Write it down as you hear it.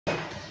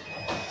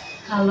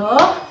Halo,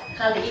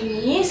 kali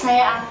ini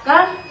saya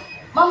akan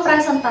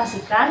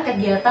mempresentasikan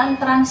kegiatan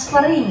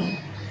transfering.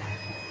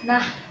 Nah,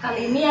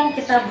 kali ini yang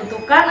kita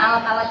butuhkan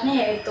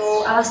alat-alatnya yaitu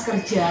alas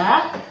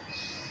kerja,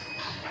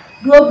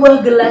 2 buah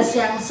gelas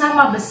yang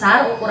sama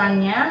besar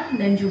ukurannya,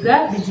 dan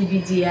juga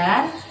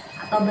biji-bijian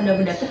atau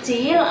benda-benda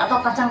kecil atau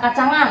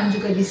kacang-kacangan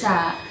juga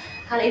bisa.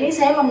 Kali ini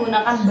saya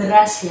menggunakan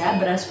beras ya,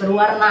 beras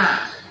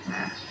berwarna.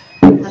 Nah,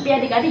 tapi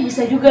adik-adik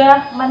bisa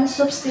juga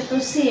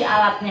mensubstitusi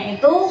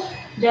alatnya itu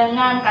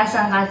dengan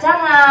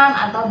kacang-kacangan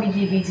atau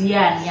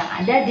biji-bijian yang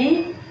ada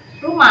di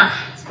rumah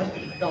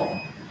seperti itu.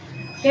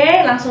 Oke,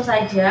 langsung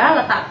saja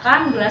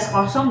letakkan gelas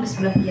kosong di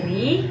sebelah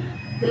kiri.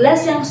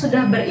 Gelas yang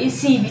sudah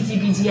berisi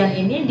biji-bijian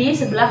ini di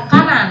sebelah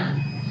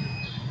kanan.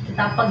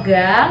 Kita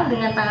pegang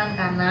dengan tangan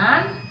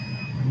kanan.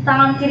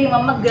 Tangan kiri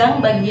memegang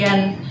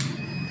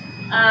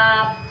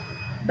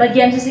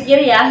bagian sisi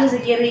kiri ya, sisi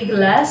kiri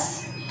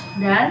gelas,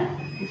 dan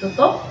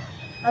ditutup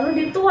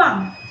lalu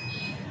dituang.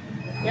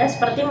 Ya,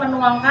 seperti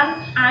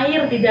menuangkan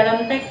air di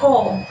dalam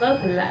teko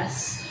ke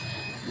gelas.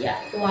 Ya,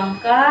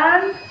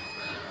 tuangkan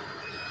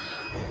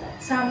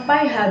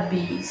sampai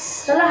habis.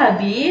 Setelah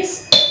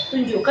habis,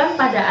 tunjukkan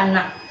pada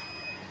anak.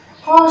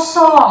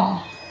 Kosong.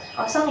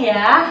 Kosong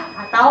ya,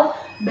 atau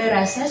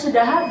berasnya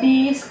sudah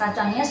habis,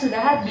 kacangnya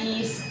sudah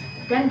habis,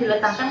 dan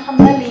diletakkan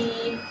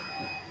kembali.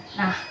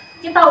 Nah,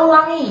 kita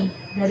ulangi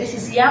dari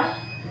sisi yang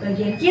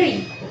bagian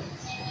kiri.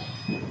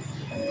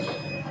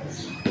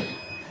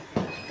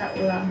 Kita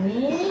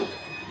ulangi.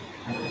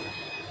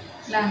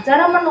 Nah,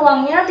 cara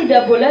menuangnya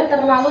tidak boleh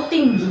terlalu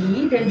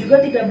tinggi dan juga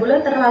tidak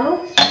boleh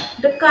terlalu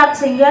dekat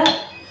sehingga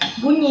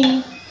bunyi.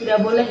 Tidak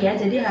boleh ya,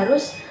 jadi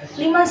harus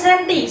 5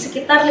 cm,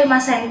 sekitar 5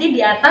 cm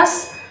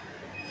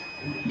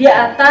di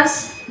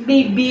atas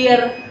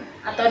bibir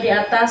atau di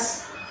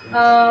atas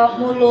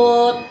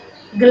mulut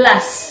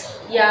gelas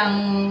yang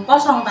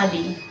kosong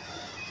tadi.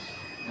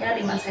 Ya,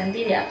 5 cm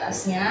di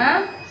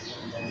atasnya.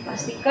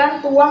 Pastikan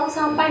tuang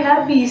sampai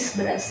habis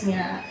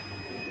berasnya.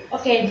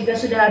 Oke, jika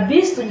sudah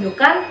habis,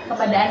 tunjukkan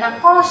kepada anak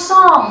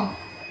kosong.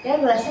 Ya,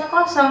 gelasnya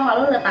kosong,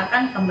 lalu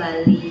letakkan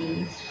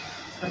kembali.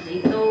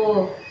 Seperti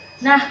itu.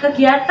 Nah,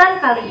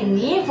 kegiatan kali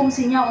ini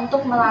fungsinya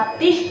untuk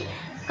melatih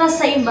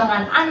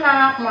keseimbangan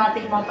anak,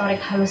 melatih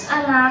motorik halus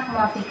anak,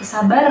 melatih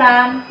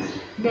kesabaran,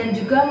 dan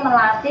juga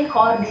melatih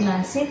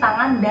koordinasi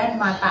tangan dan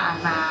mata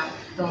anak.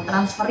 Tuh,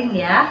 transfering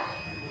ya.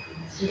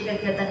 Jadi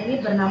kegiatan ini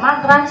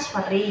bernama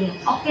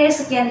transfering. Oke,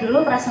 sekian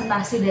dulu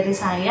presentasi dari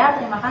saya.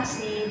 Terima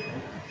kasih.